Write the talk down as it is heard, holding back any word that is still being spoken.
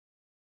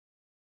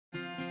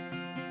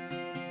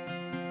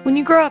When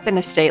you grow up in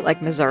a state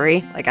like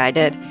Missouri, like I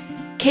did,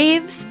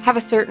 caves have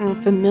a certain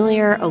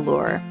familiar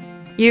allure.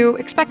 You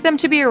expect them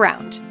to be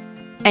around.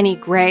 Any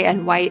gray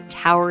and white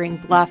towering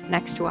bluff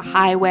next to a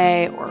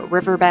highway or a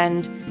river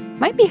bend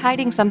might be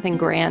hiding something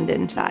grand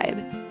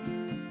inside.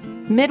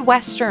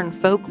 Midwestern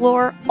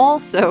folklore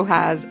also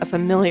has a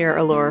familiar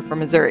allure for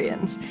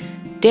Missourians.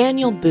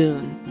 Daniel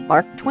Boone,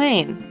 Mark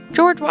Twain,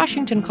 George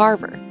Washington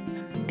Carver.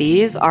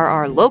 These are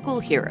our local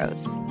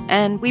heroes,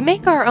 and we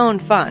make our own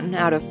fun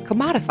out of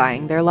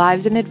commodifying their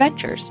lives and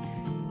adventures.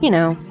 You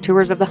know,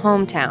 tours of the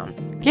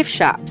hometown, gift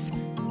shops.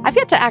 I've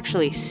yet to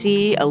actually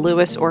see a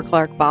Lewis or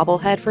Clark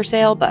bobblehead for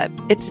sale, but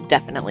it's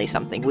definitely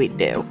something we'd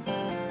do.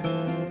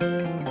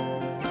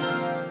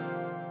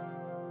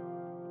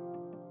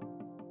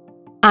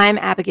 I'm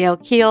Abigail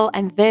Keel,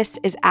 and this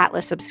is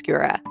Atlas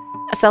Obscura,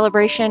 a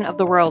celebration of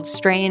the world's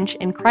strange,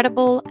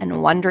 incredible,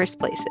 and wondrous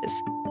places.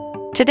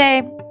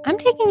 Today, I'm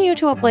taking you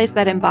to a place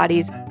that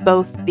embodies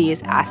both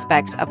these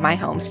aspects of my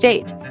home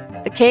state,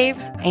 the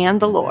caves and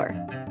the lore.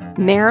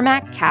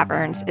 Meramec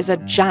Caverns is a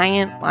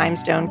giant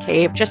limestone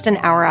cave just an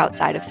hour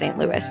outside of St.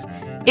 Louis.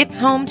 It's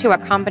home to a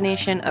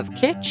combination of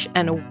kitsch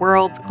and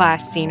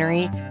world-class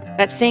scenery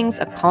that sings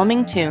a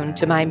calming tune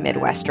to my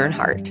Midwestern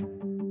heart.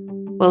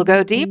 We'll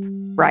go deep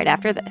right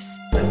after this.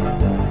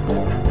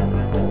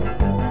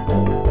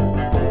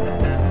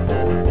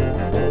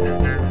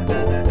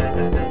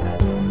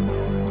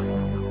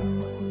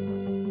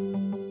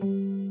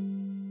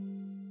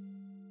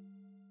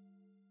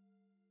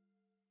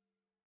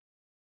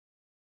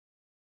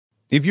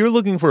 If you're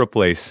looking for a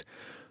place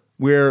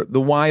where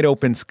the wide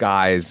open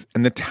skies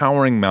and the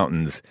towering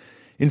mountains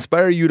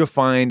inspire you to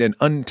find an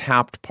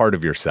untapped part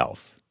of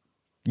yourself,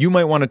 you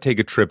might want to take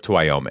a trip to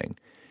Wyoming.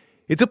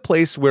 It's a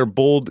place where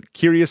bold,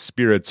 curious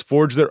spirits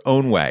forge their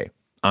own way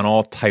on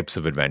all types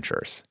of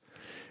adventures.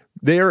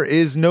 There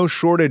is no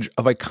shortage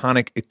of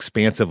iconic,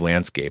 expansive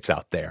landscapes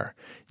out there.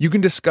 You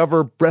can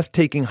discover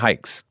breathtaking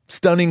hikes,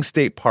 stunning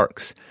state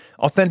parks,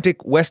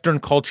 authentic Western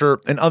culture,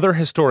 and other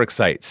historic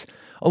sites,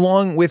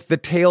 along with the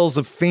tales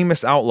of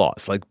famous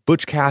outlaws like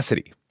Butch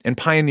Cassidy and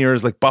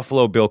pioneers like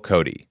Buffalo Bill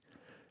Cody.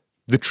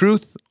 The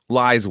truth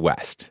lies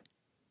west.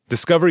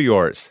 Discover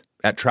yours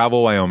at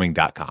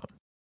travelwyoming.com.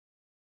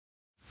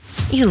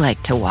 You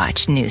like to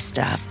watch new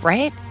stuff,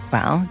 right?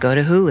 Well, go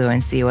to Hulu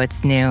and see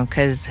what's new,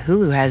 because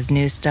Hulu has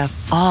new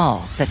stuff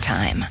all the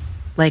time.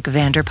 Like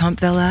Vanderpump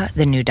Villa,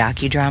 the new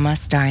docudrama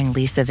starring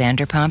Lisa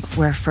Vanderpump,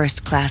 where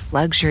first-class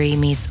luxury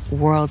meets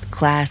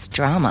world-class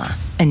drama.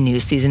 A new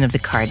season of The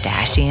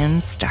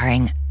Kardashians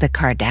starring The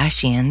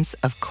Kardashians,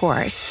 of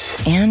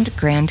course. And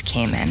Grand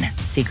Cayman,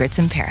 Secrets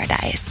in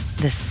Paradise,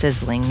 the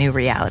sizzling new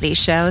reality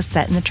show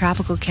set in the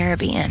tropical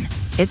Caribbean.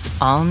 It's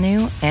all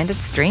new and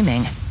it's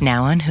streaming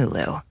now on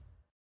Hulu.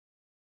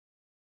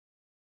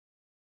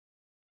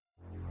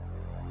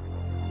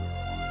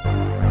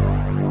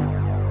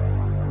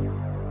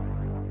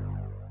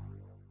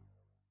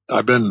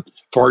 I've been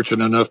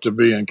fortunate enough to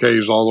be in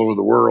caves all over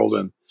the world,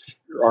 and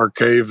our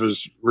cave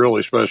is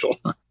really special.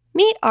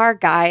 Meet our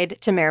guide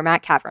to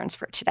Meramec Caverns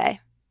for today.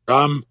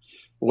 I'm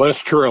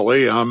Les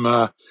Turley. I'm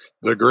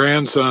the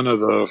grandson of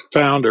the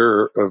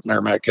founder of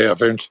Meramec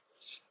Caverns,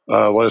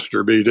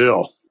 Lester B.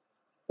 Dill.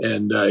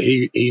 And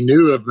he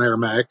knew of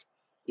Meramec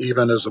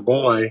even as a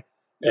boy.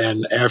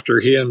 And after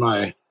he and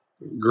my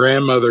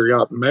grandmother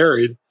got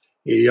married,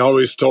 he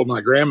always told my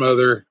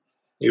grandmother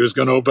he was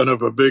going to open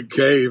up a big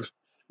cave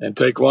and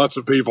take lots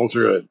of people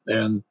through it.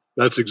 And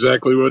that's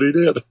exactly what he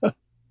did.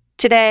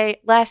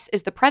 Today, Les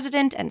is the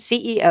president and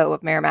CEO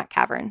of Meramec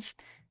Caverns.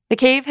 The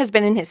cave has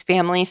been in his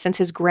family since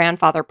his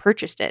grandfather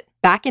purchased it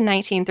back in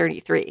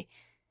 1933.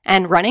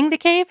 And running the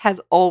cave has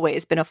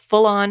always been a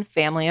full-on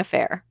family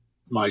affair.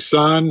 My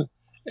son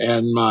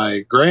and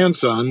my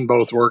grandson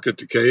both work at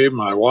the cave.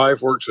 My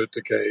wife works at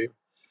the cave.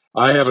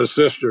 I have a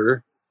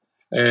sister,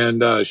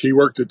 and she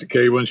worked at the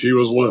cave when she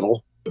was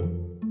little.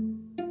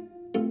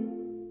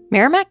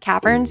 Meramec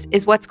Caverns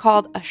is what's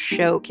called a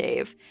show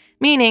cave,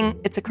 meaning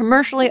it's a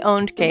commercially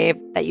owned cave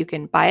that you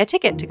can buy a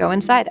ticket to go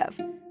inside of.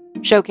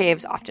 Show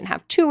caves often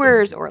have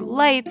tours or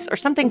lights or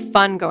something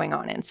fun going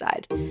on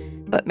inside.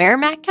 But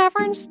Meramec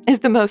Caverns is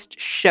the most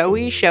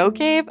showy show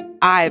cave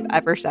I've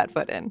ever set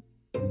foot in.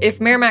 If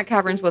Meramec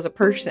Caverns was a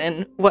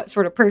person, what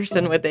sort of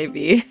person would they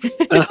be?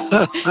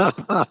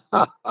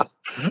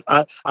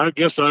 I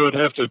guess I would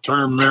have to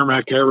term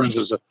Meramec Caverns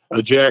as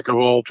a jack of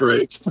all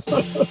trades.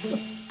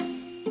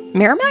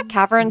 Meramec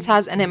Caverns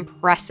has an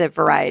impressive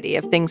variety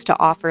of things to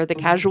offer the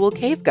casual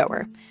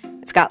cavegoer.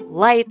 It's got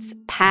lights,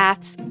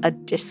 paths, a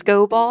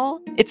disco ball.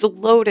 It's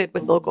loaded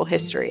with local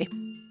history.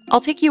 I'll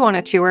take you on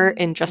a tour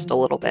in just a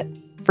little bit.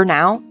 For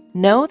now,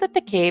 know that the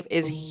cave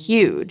is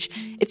huge.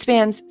 It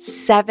spans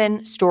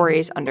 7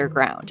 stories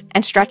underground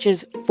and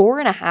stretches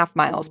 4.5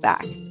 miles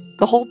back.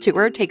 The whole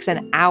tour takes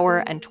an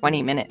hour and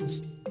 20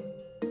 minutes.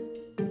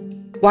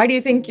 Why do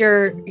you think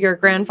your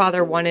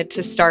grandfather wanted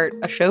to start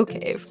a show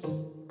cave?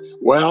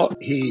 Well,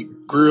 he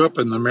grew up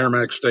in the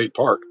Meramec State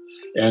Park,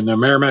 and the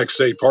Meramec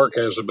State Park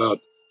has about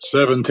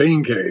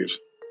 17 caves,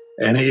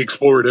 and he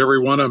explored every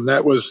one of them.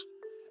 That was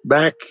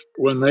back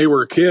when they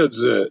were kids,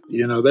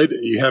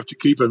 you have to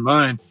keep in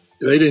mind,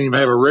 they didn't even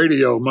have a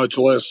radio, much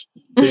less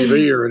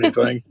TV or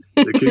anything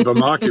to keep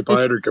them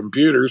occupied, or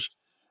computers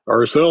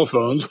or cell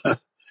phones.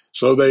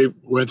 So they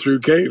went through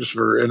caves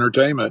for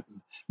entertainment.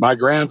 My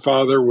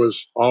grandfather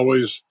was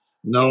always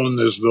known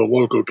as the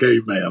local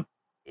caveman.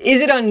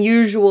 Is it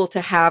unusual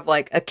to have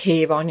like a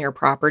cave on your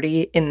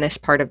property in this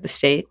part of the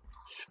state?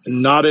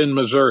 Not in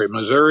Missouri.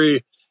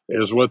 Missouri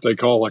is what they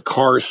call a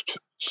karst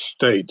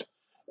state.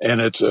 And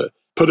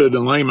put it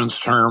in layman's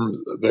term,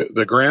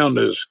 the ground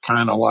is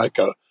kind of like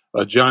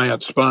a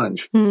giant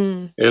sponge.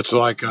 It's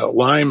like a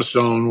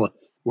limestone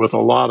with a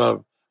lot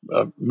of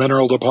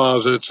mineral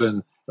deposits,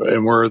 and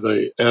where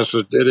the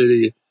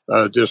acidity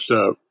just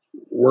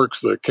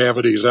works the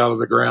cavities out of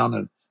the ground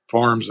and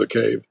forms the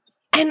cave.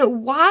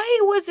 And why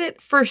was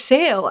it for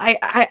sale?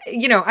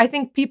 I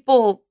think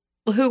people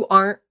who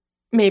aren't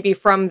maybe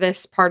from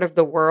this part of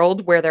the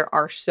world where there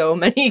are so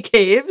many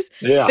caves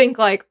think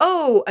like,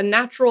 oh, a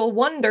natural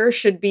wonder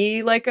should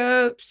be like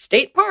a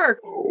state park.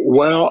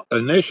 Well,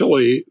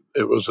 initially,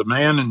 it was a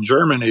man in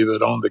Germany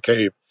that owned the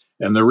cave,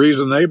 and the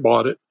reason they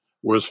bought it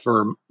was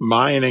for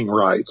mining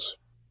rights.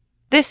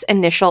 This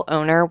initial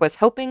owner was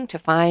hoping to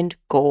find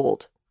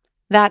gold.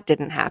 That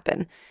didn't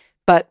happen.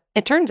 But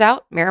it turns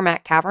out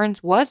Meramec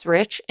Caverns was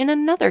rich in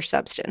another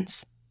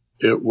substance.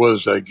 It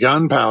was a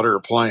gunpowder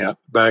plant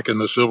back in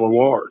the Civil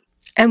War.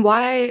 And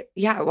why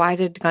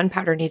did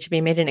gunpowder need to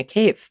be made in a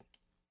cave?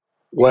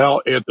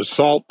 Well, the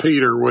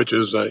saltpeter, which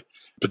is a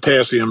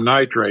potassium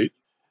nitrate,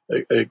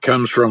 it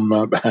comes from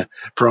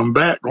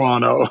bat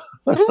guano.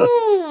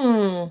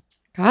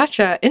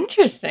 Gotcha.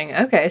 Interesting.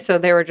 Okay, so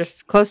they were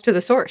just close to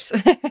the source.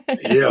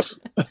 Yes.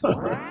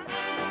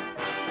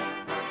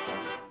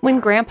 When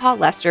Grandpa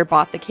Lester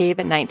bought the cave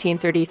in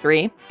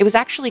 1933, it was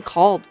actually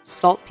called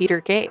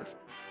Saltpeter Cave.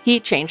 He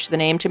changed the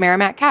name to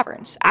Meramec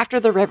Caverns, after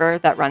the river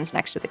that runs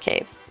next to the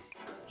cave.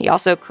 He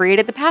also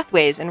created the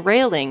pathways and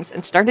railings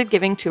and started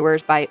giving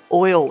tours by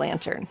oil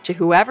lantern to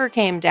whoever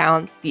came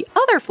down the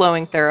other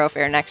flowing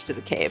thoroughfare next to the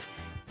cave,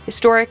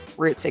 historic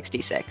Route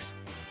 66.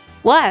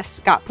 Les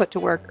got put to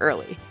work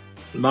early.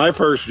 My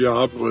first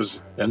job was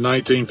in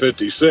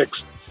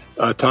 1956,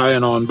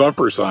 tying on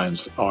bumper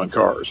signs on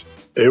cars.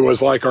 It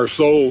was like our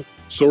sole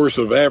source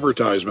of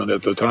advertisement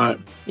at the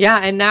time. Yeah,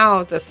 and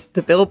now the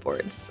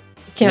billboards.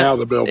 Now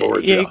the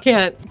billboards, You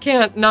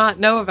can't not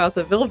know about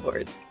the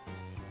billboards.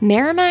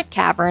 Meramec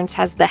Caverns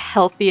has the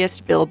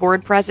healthiest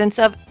billboard presence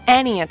of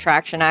any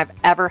attraction I've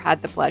ever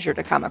had the pleasure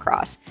to come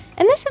across.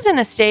 And this is an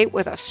estate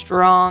with a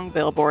strong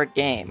billboard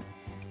game.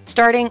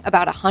 Starting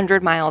about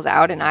 100 miles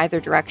out in either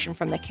direction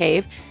from the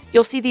cave,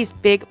 you'll see these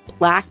big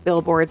black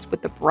billboards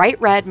with the bright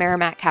red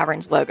Meramec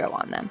Caverns logo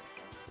on them.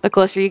 The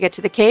closer you get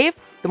to the cave,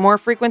 the more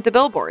frequent the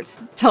billboards,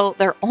 till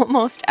they're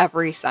almost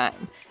every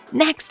sign.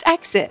 Next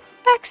exit,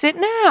 exit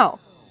now.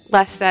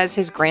 Les says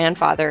his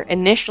grandfather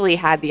initially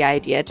had the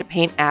idea to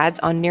paint ads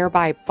on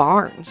nearby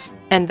barns,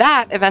 and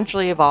that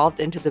eventually evolved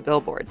into the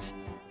billboards.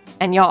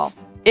 And y'all,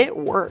 it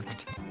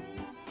worked.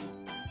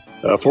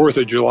 4th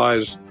of July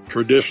is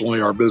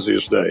traditionally our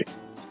busiest day.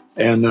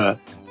 And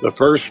the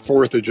first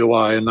 4th of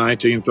July in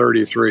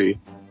 1933,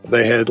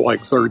 they had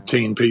like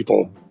 13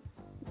 people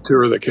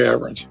tour the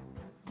caverns.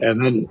 And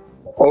then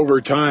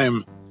over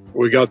time,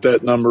 we got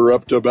that number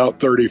up to about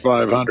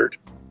 3,500.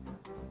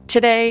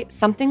 Today,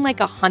 something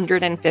like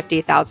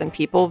 150,000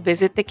 people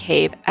visit the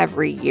cave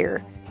every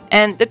year.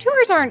 And the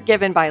tours aren't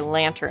given by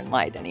lantern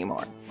light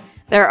anymore.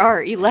 There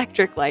are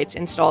electric lights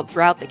installed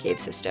throughout the cave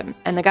system,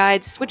 and the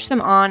guides switch them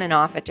on and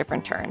off at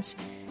different turns.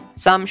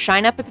 Some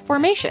shine up at the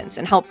formations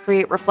and help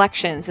create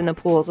reflections in the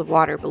pools of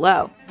water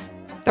below.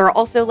 There are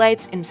also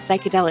lights in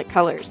psychedelic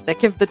colors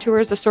that give the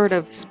tours a sort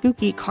of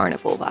spooky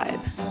carnival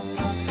vibe.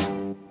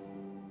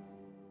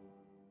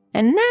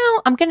 And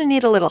now I'm going to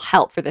need a little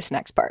help for this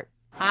next part.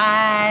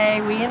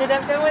 Hi, we ended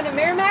up going to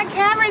Meramec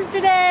Caverns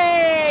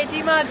today!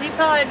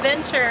 Gma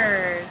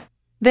Adventures!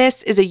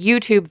 This is a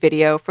YouTube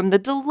video from the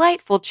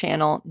delightful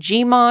channel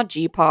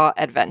Gma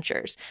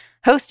Adventures,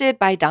 hosted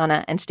by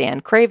Donna and Stan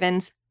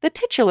Cravens, the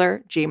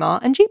titular Gma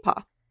and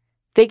Gpaw.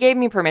 They gave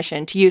me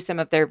permission to use some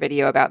of their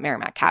video about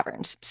Meramec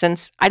Caverns,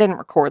 since I didn't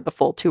record the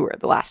full tour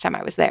the last time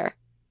I was there.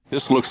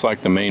 This looks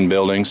like the main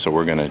building, so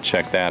we're going to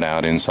check that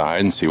out inside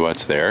and see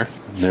what's there.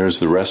 There's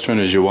the restaurant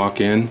as you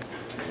walk in,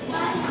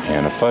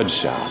 and a fudge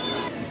shop.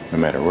 No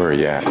matter where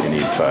you're at, you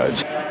need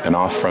fudge. And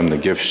off from the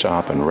gift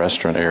shop and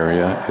restaurant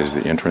area is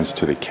the entrance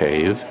to the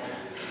cave.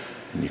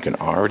 And you can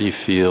already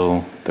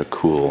feel the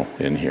cool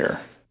in here.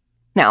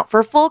 Now,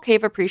 for full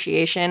cave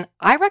appreciation,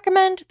 I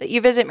recommend that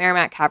you visit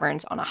Meramec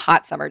Caverns on a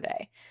hot summer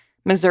day.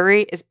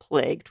 Missouri is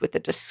plagued with the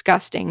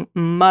disgusting,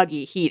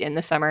 muggy heat in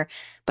the summer,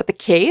 but the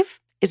cave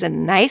is a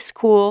nice,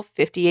 cool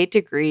 58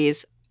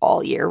 degrees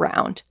all year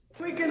round.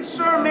 We can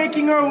start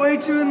making our way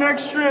to the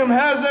next room.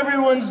 How's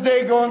everyone's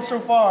day going so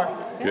far?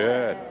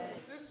 Good.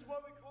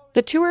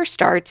 The tour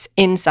starts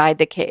inside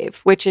the cave,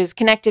 which is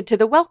connected to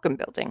the welcome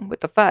building with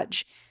the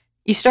fudge.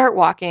 You start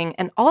walking,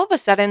 and all of a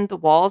sudden, the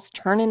walls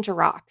turn into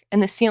rock,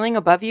 and the ceiling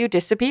above you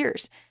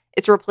disappears.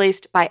 It's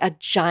replaced by a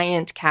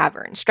giant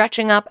cavern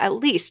stretching up at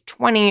least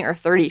 20 or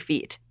 30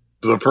 feet.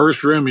 The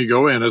first room you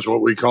go in is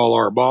what we call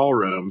our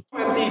ballroom.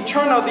 At the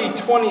turn of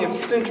the 20th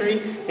century,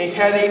 they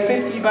had a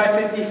 50 by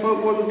 50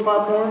 foot wooden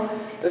platform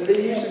that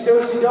they used to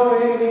go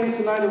and dance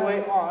the night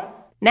away on.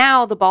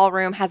 Now the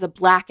ballroom has a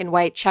black and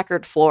white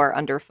checkered floor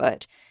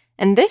underfoot.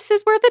 And this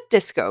is where the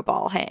disco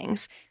ball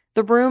hangs.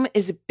 The room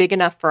is big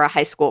enough for a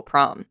high school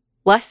prom.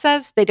 Les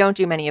says they don't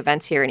do many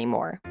events here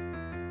anymore.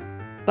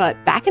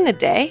 But back in the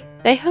day,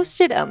 they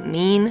hosted a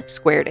mean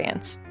square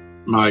dance.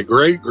 My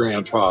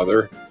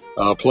great-grandfather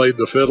played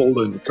the fiddle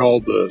and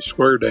called the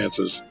square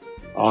dances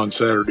on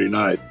Saturday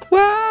night.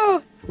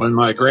 Whoa! When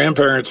my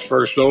grandparents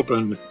first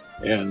opened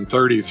in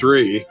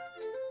 1933,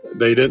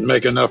 they didn't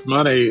make enough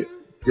money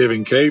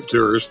giving cave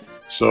tours,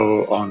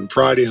 so on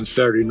Friday and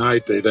Saturday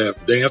night they'd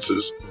have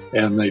dances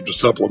and they'd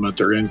supplement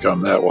their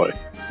income that way.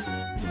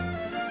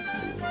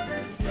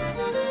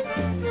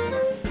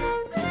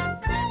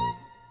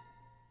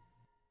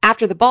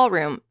 After the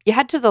ballroom, you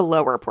head to the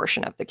lower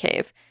portion of the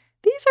cave.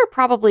 These are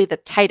probably the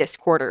tightest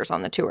quarters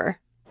on the tour.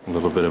 A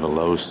little bit of a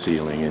low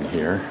ceiling in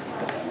here,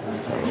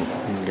 so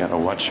you gotta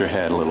watch your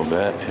head a little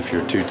bit if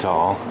you're too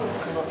tall.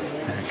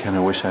 I kind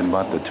of wish I'd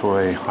bought the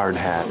toy hard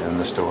hat in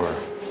the store.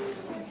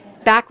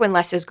 Back when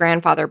Les's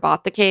grandfather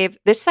bought the cave,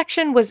 this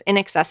section was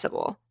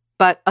inaccessible.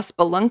 But a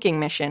spelunking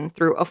mission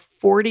through a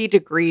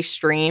 40-degree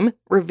stream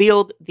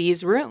revealed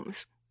these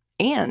rooms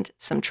and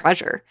some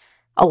treasure.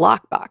 A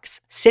lockbox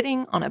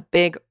sitting on a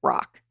big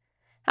rock.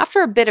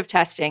 After a bit of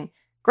testing,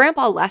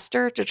 Grandpa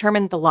Lester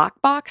determined the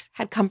lockbox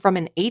had come from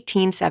an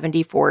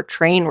 1874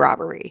 train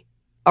robbery.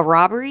 A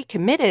robbery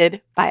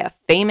committed by a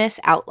famous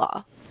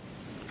outlaw.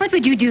 What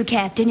would you do,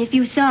 Captain, if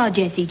you saw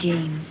Jesse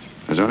James?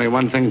 There's only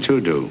one thing to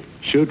do.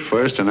 Shoot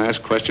first and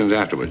ask questions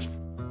afterwards.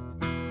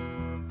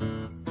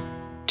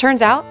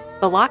 Turns out,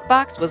 the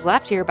lockbox was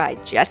left here by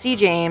Jesse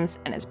James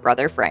and his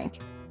brother Frank.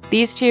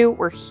 These two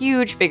were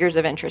huge figures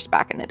of interest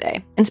back in the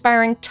day,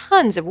 inspiring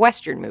tons of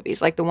Western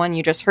movies like the one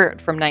you just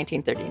heard from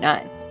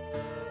 1939.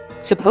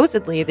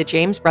 Supposedly, the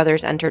James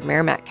brothers entered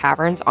Meramec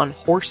Caverns on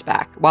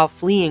horseback while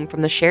fleeing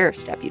from the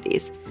sheriff's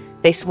deputies.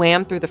 They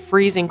swam through the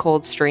freezing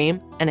cold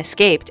stream and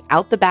escaped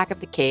out the back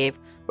of the cave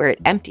where it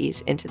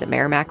empties into the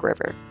Meramec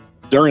River.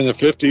 During the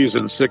 50s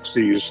and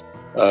 60s,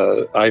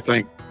 I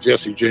think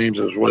Jesse James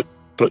is what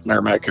put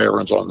Meramec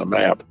Caverns on the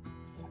map.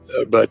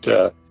 But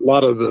a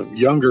lot of the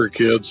younger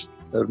kids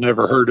have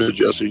never heard of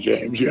Jesse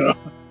James, you know.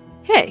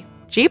 Hey,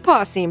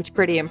 G-Paw seemed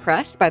pretty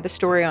impressed by the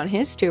story on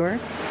his tour.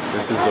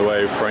 This is the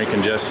way Frank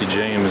and Jesse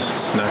James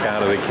snuck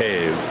out of the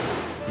cave.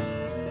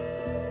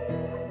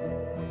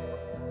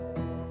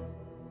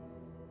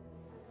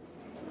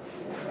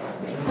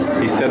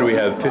 He said we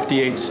have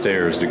 58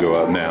 stairs to go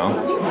up now,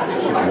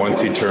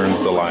 once he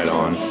turns the light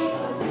on.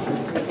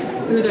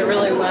 Ooh, they're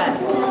really wet.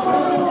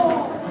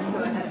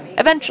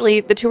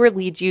 Eventually, the tour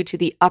leads you to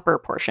the upper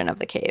portion of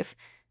the cave.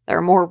 There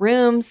are more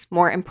rooms,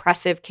 more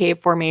impressive cave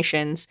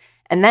formations,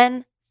 and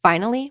then,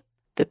 finally,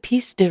 the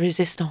piece de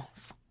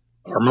resistance.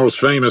 Our most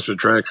famous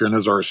attraction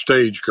is our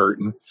stage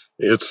curtain.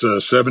 It's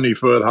 70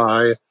 foot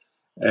high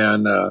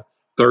and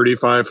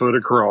 35 foot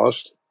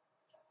across,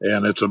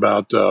 and it's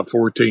about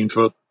 14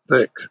 foot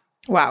thick.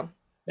 Wow.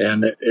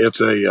 And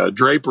it's a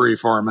drapery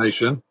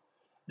formation,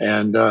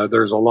 and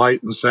there's a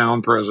light and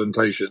sound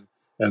presentation,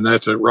 and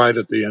that's it right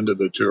at the end of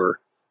the tour.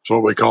 It's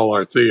what we call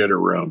our theater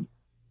room.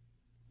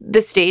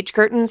 The stage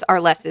curtains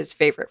are Les's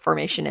favorite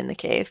formation in the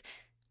cave.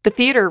 The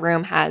theater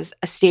room has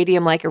a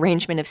stadium-like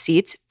arrangement of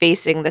seats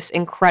facing this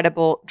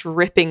incredible,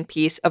 dripping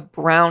piece of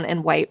brown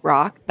and white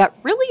rock that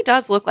really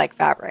does look like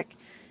fabric.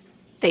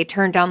 They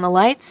turn down the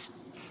lights,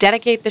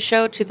 dedicate the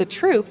show to the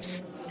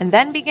troops, and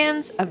then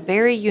begins a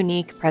very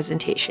unique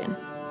presentation.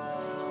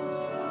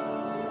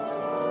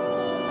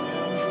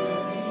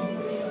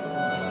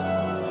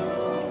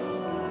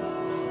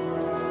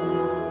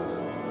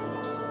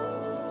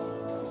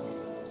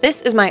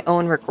 This is my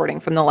own recording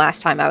from the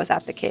last time I was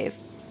at the cave.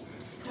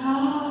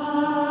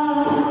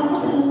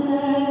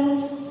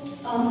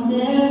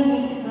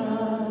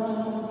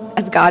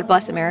 As God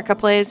Bless America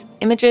plays,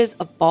 images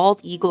of bald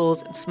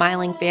eagles and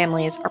smiling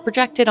families are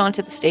projected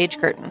onto the stage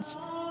curtains.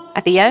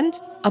 At the end,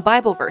 a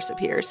Bible verse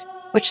appears,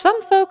 which some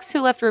folks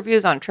who left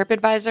reviews on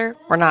TripAdvisor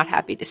were not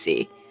happy to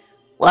see.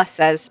 Les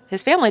says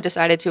his family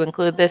decided to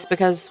include this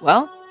because,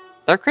 well,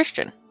 they're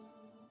Christian.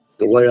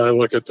 The way I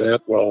look at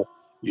that, well,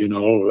 you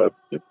know,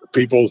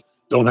 people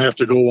don't have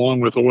to go along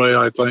with the way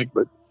I think,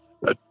 but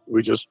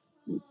we just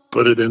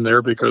put it in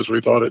there because we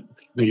thought it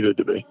needed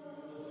to be.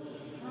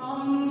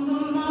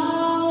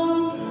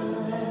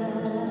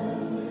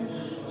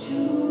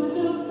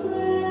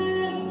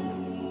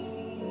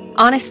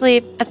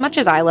 Honestly, as much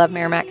as I love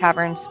Meramec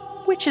Caverns,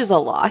 which is a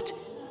lot,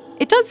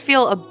 it does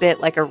feel a bit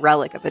like a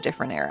relic of a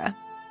different era.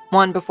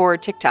 One before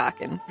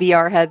TikTok and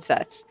VR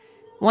headsets.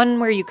 One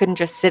where you couldn't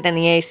just sit in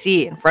the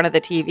AC in front of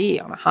the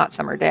TV on a hot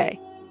summer day.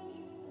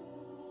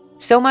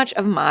 So much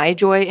of my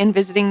joy in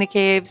visiting the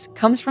caves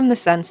comes from the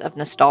sense of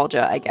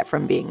nostalgia I get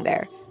from being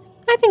there.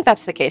 I think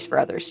that's the case for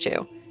others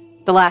too.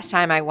 The last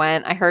time I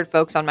went, I heard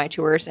folks on my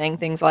tour saying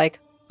things like,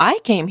 "I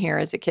came here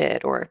as a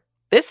kid," or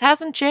 "This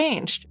hasn't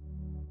changed."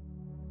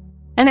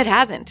 And it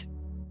hasn't.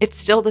 It's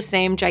still the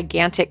same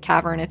gigantic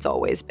cavern it's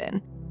always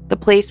been. The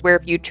place where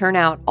if you turn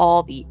out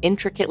all the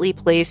intricately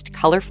placed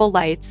colorful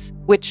lights,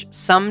 which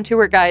some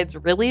tour guides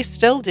really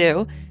still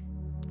do,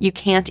 you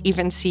can't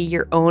even see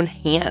your own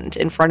hand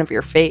in front of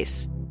your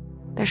face.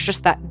 There's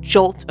just that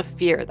jolt of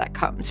fear that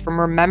comes from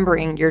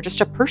remembering you're just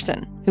a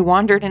person who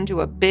wandered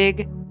into a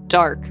big,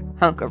 dark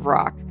hunk of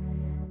rock.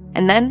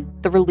 And then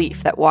the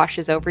relief that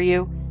washes over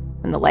you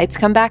when the lights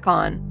come back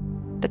on,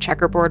 the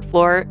checkerboard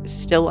floor is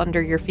still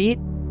under your feet,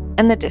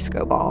 and the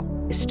disco ball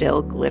is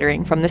still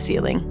glittering from the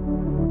ceiling.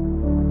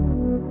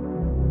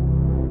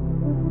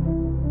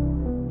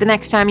 The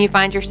next time you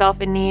find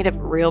yourself in need of a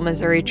real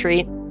Missouri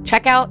treat,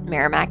 check out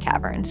Meramec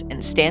Caverns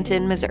in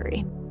Stanton,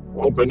 Missouri.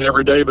 Open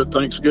every day but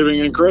Thanksgiving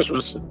and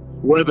Christmas,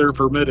 weather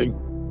permitting.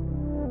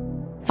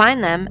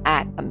 Find them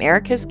at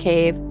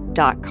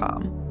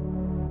americascave.com.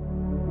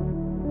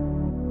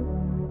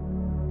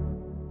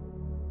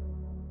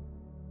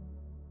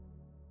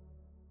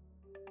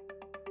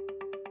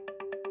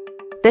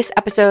 This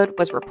episode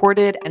was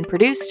reported and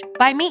produced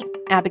by me,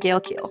 Abigail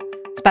Keel.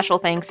 Special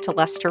thanks to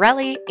Les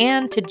Torelli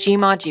and to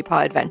Gma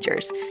Gpaw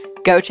Adventures.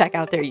 Go check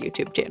out their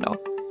YouTube channel.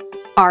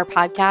 Our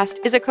podcast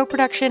is a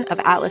co-production of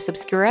Atlas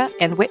Obscura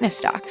and Witness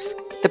Docs.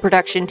 The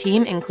production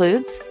team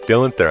includes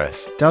Dylan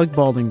Thuras, Doug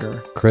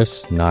Baldinger,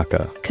 Chris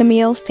Naka,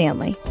 Camille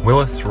Stanley,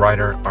 Willis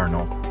Ryder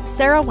Arnold,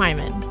 Sarah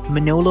Wyman,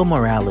 Manolo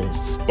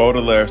Morales,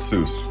 Baudelaire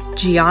Seuss,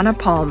 Gianna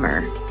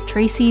Palmer,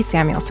 Tracy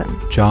Samuelson,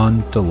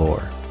 John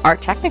Delore. Our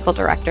technical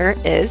director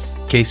is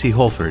Casey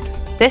Holford.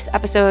 This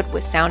episode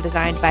was sound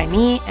designed by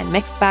me and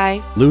mixed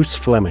by Luce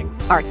Fleming.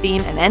 Our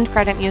theme and end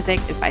credit music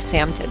is by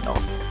Sam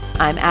Tyndall.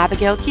 I'm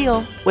Abigail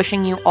Keel,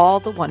 wishing you all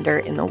the wonder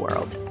in the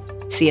world.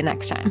 See you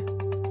next time.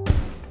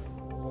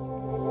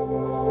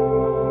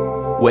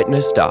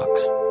 Witness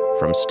Docs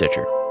from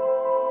Stitcher.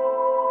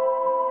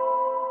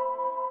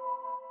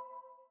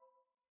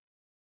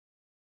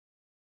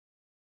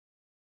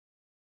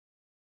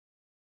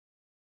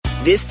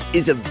 This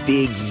is a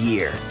big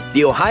year.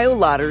 The Ohio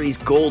Lottery's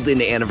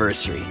golden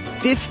anniversary.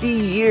 50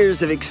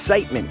 years of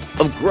excitement,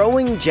 of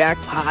growing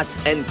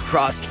jackpots and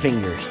crossed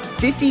fingers.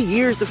 50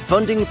 years of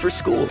funding for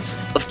schools,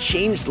 of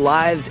changed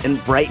lives and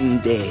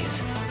brightened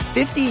days.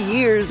 50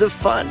 years of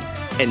fun,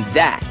 and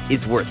that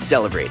is worth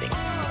celebrating.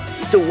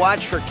 So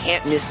watch for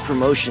can't-miss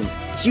promotions,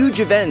 huge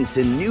events,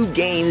 and new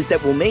games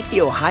that will make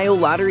the Ohio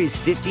Lottery's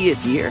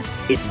 50th year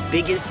its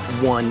biggest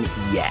one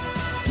yet.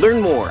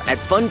 Learn more at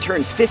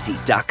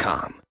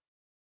funturns50.com.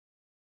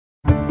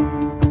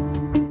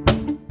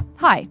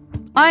 Hi,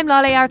 I'm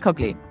Lale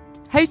Arakoglu,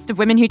 host of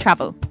Women Who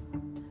Travel.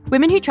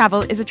 Women Who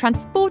Travel is a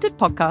transported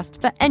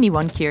podcast for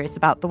anyone curious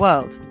about the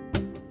world.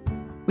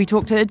 We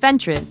talk to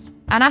adventurers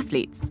and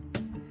athletes.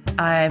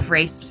 I've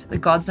raced the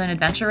Godzone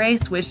Adventure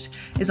Race, which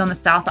is on the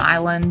South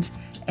Island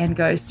and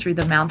goes through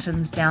the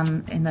mountains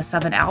down in the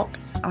Southern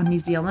Alps on New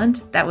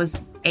Zealand. That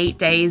was 8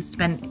 days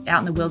spent out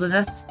in the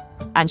wilderness.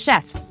 And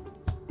chefs.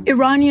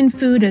 Iranian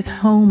food is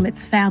home,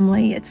 it's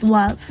family, it's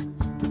love.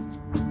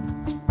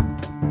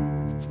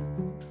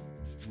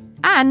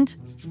 And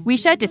we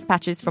share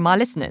dispatches from our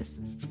listeners.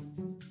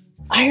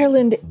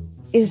 Ireland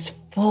is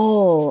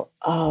full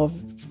of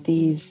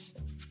these,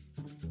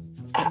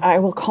 I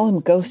will call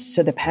them ghosts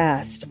of the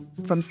past.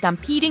 From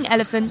stampeding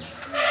elephants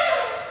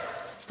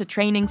to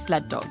training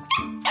sled dogs.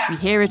 We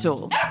hear it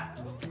all.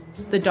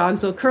 The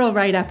dogs will curl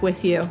right up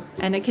with you,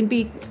 and it can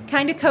be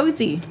kind of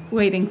cozy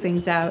waiting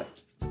things out.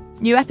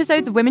 New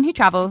episodes of Women Who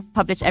Travel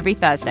published every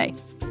Thursday.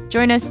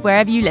 Join us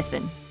wherever you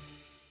listen.